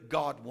way that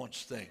God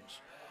wants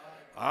things.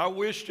 I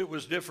wished it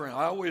was different.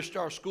 I wished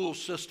our school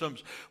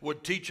systems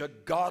would teach a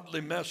godly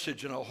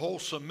message and a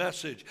wholesome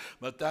message,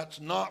 but that's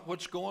not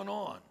what's going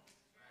on.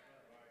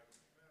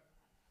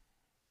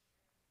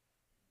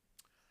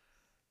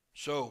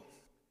 So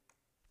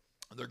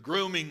they're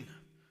grooming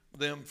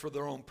them for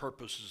their own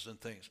purposes and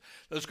things.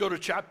 Let's go to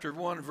chapter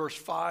 1, verse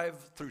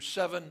 5 through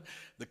 7.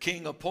 The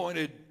king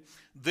appointed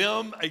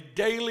them a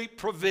daily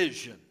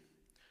provision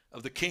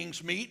of the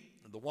king's meat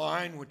and the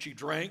wine which he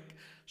drank,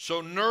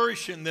 so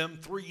nourishing them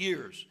 3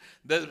 years,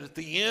 that at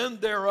the end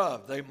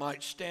thereof they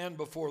might stand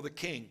before the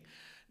king.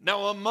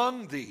 Now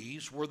among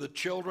these were the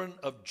children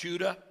of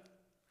Judah,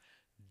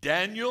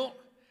 Daniel,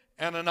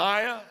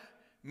 Ananiah,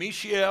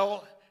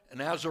 Mishael, and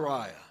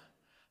Azariah,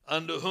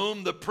 unto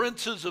whom the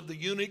princes of the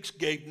eunuchs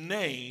gave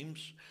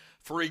names,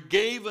 for he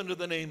gave unto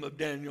the name of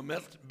Daniel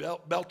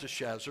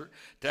Belteshazzar,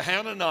 to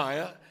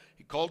Hananiah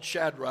he called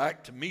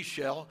Shadrach, to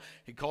Mishael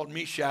he called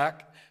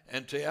Meshach,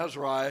 and to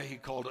Azariah he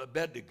called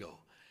Abednego.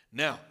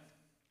 Now,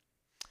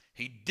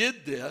 he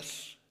did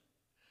this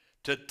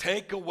to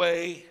take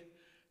away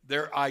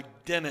their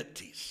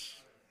identities.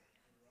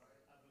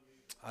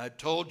 I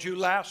told you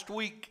last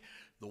week,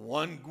 the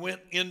one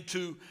went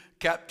into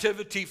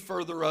captivity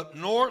further up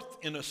north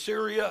in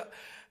Assyria,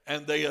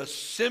 and they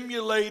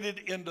assimilated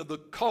into the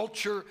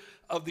culture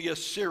of the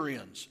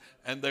Assyrians,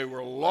 and they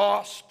were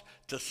lost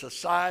to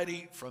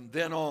society from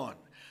then on.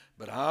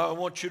 But I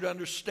want you to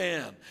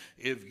understand,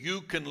 if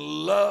you can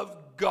love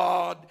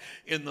God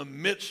in the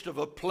midst of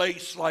a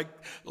place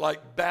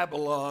like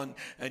Babylon,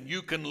 and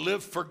you can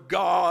live for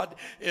God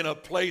in a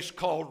place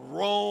called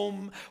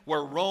Rome,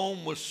 where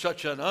Rome was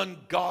such an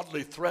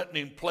ungodly,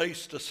 threatening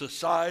place to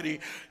society,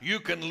 you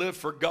can live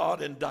for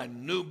God in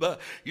Dinuba,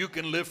 you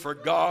can live for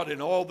God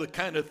in all the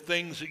kind of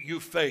things that you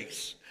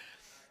face.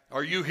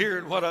 Are you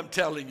hearing what I'm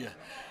telling you?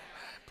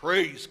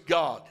 Praise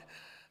God.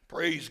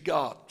 Praise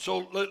God.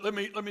 So let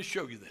me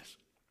show you this.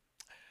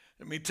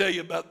 Let me tell you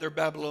about their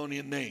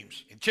Babylonian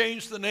names. He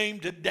changed the name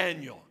to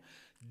Daniel.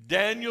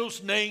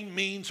 Daniel's name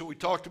means, and we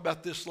talked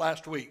about this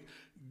last week,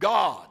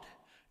 God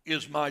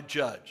is my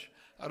judge.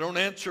 I don't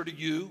answer to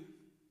you.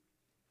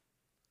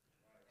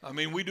 I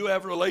mean, we do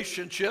have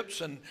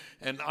relationships, and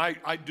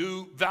I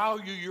do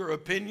value your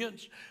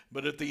opinions,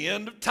 but at the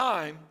end of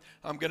time,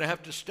 I'm going to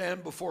have to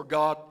stand before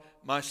God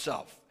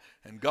myself.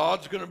 And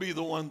God's going to be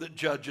the one that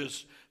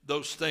judges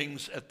those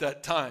things at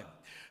that time.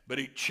 But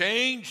he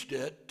changed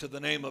it to the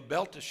name of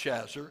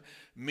Belteshazzar,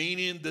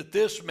 meaning that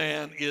this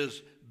man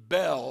is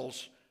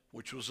Bel's,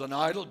 which was an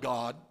idol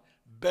god,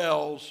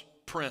 Bel's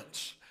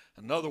prince.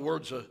 In other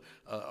words, a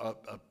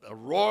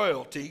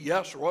royalty,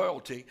 yes,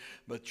 royalty,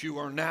 but you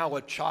are now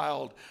a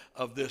child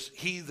of this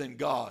heathen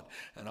god.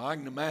 And I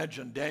can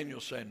imagine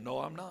Daniel saying, no,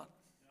 I'm not.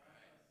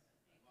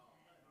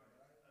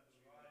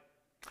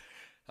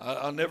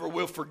 I never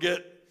will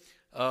forget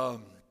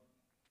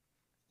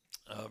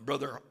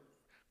Brother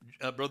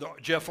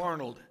Jeff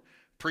Arnold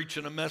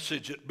preaching a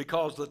message at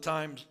Because of the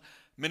Times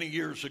many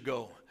years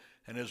ago.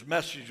 And his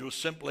message was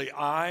simply,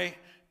 I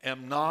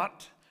am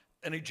not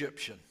an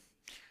Egyptian.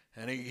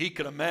 And he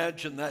could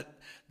imagine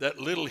that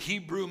little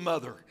Hebrew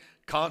mother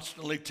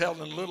constantly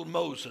telling little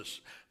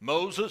Moses,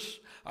 Moses,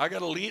 I got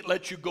to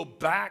let you go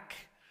back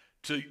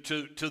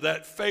to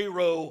that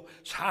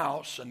Pharaoh's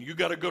house, and you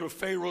got to go to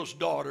Pharaoh's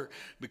daughter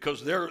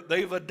because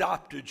they've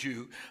adopted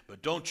you.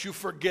 But don't you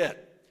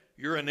forget,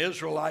 you're an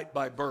Israelite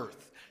by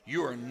birth.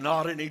 You are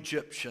not an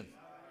Egyptian.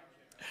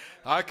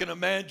 I can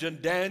imagine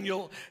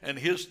Daniel and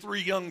his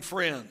 3 young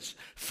friends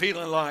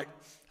feeling like,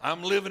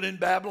 I'm living in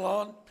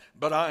Babylon,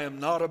 but I am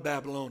not a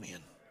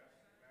Babylonian.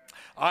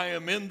 I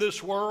am in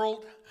this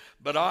world,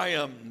 but I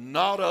am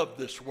not of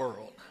this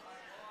world.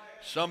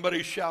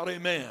 Somebody shout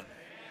amen.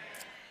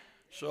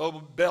 So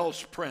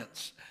Bel's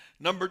prince.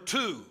 Number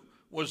 2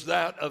 was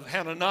that of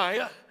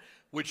Hananiah,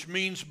 which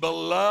means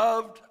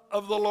beloved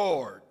of the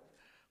Lord.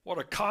 What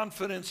a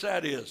confidence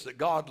that is, that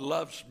God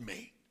loves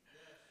me.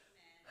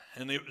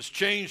 And it was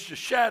changed to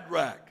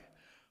Shadrach,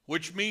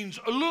 which means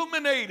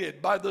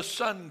illuminated by the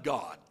sun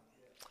god.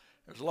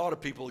 There's a lot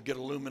of people that get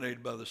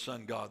illuminated by the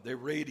sun god. They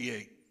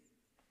radiate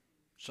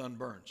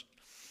sunburns.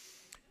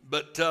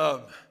 But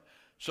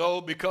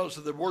so because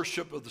of the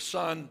worship of the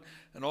sun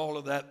and all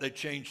of that, they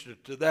changed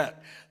it to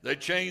that. They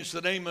changed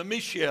the name of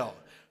Mishael,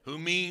 who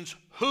means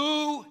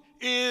who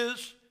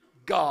is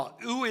God,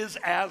 who is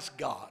as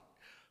God.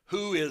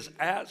 Who is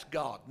as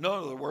God. In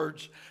other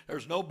words,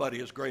 there's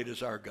nobody as great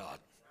as our God.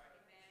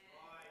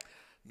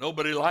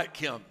 Nobody like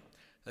him.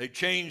 They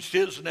changed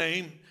his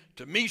name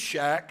to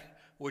Meshach,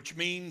 which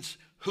means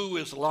who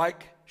is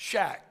like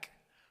Shach,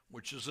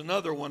 which is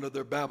another one of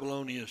their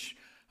Babylonians.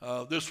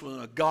 This one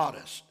a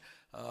goddess,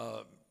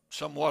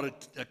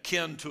 somewhat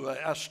akin to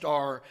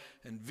Ashtar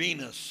and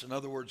Venus. In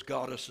other words,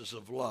 goddesses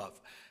of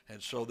love.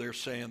 And so they're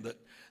saying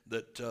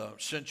that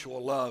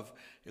sensual love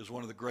is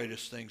one of the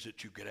greatest things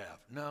that you could have.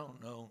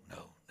 No.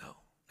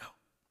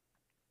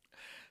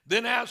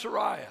 Then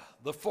Azariah,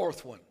 the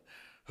 4th one,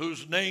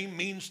 whose name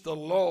means the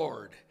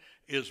Lord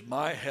is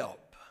my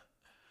help.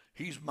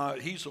 He's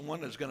the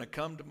one that's going to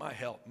come to my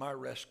help, my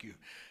rescue.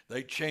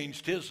 They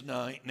changed his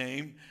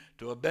name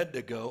to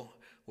Abednego,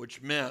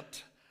 which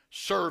meant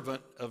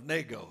servant of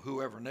Nego,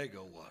 whoever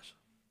Nego was.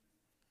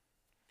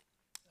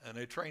 And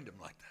they trained him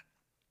like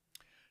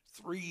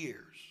that. 3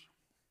 years.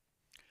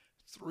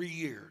 3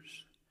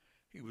 years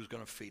he was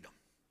going to feed them.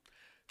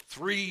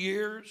 3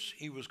 years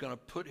he was going to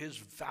put his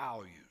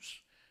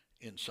values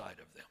inside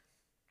of them.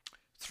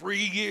 3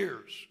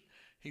 years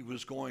he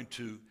was going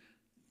to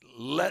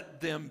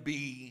let them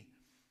be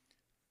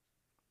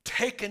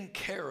taken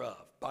care of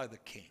by the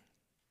king.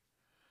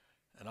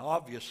 And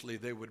obviously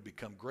they would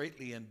become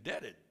greatly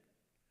indebted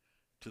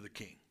to the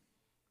king.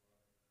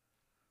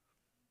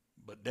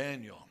 But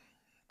Daniel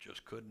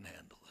just couldn't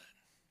handle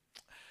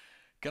that.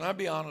 Can I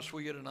be honest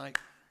with you tonight?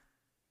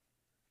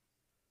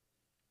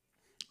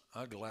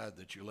 I'm glad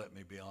that you let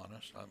me be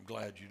honest. I'm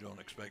glad you don't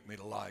expect me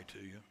to lie to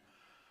you.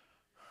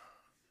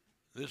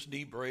 This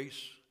knee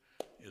brace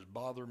is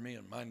bothering me,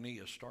 and my knee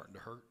is starting to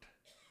hurt.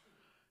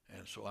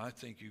 And so I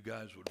think you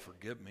guys would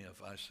forgive me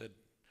if I said,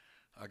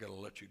 I got to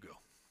let you go.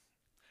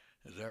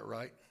 Is that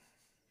right?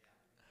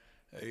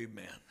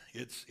 Amen.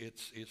 It's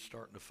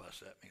starting to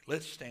fuss at me.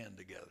 Let's stand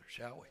together,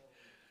 shall we?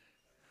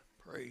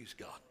 Praise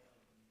God.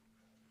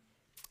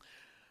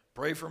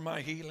 Pray for my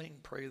healing.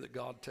 Pray that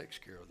God takes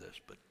care of this.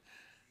 But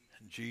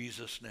in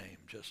Jesus' name,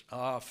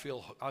 I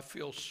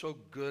feel so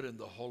good in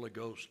the Holy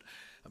Ghost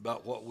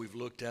about what we've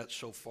looked at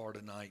so far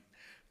tonight.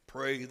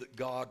 Pray that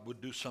God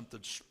would do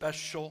something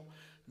special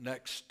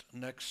next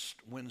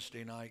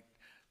Wednesday night.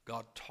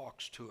 God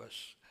talks to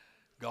us.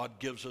 God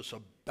gives us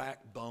a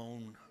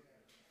backbone.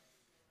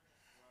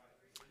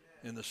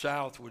 In the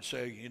South would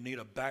say you need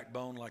a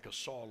backbone like a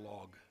saw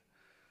log.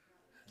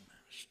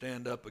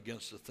 Stand up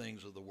against the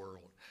things of the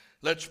world.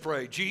 Let's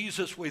pray.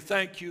 Jesus, we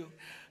thank you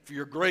for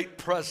your great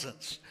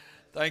presence.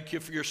 Thank you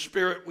for your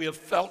spirit we have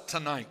felt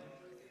tonight.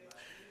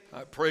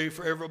 I pray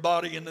for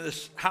everybody in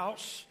this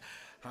house.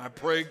 I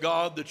pray,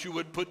 God, that you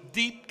would put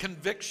deep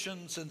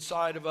convictions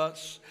inside of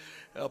us.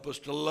 Help us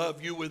to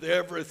love you with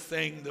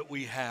everything that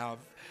we have.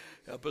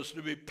 Help us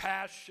to be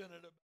passionate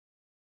about